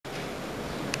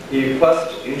he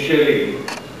first initially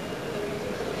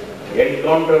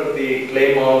encountered the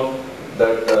claim of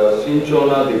that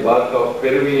cinchona, the bark of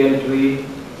Peruvian tree,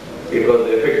 it was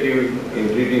effective in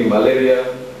treating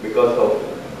malaria because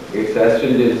of its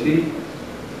astringency.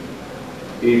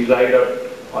 He tried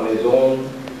it on his own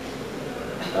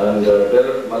and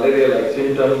developed malaria-like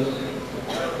symptoms.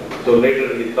 So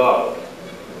later he thought,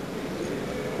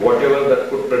 whatever that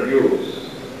could produce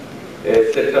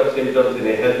a set of symptoms in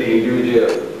a healthy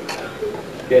individual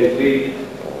can treat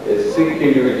a sick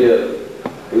individual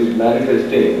who is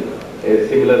manifesting a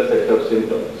similar set of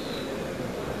symptoms.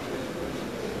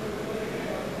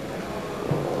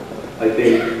 I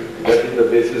think that is the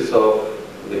basis of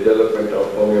the development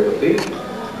of homeopathy.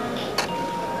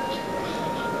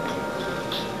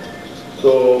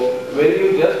 So when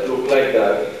you just look like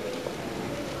that,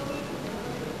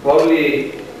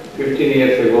 probably 15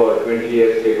 years ago or 20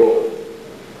 years ago,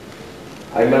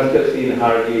 I must have seen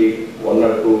hardly one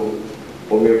or two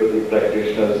homeopathy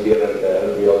practitioners here and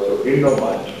there. We also didn't know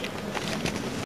much.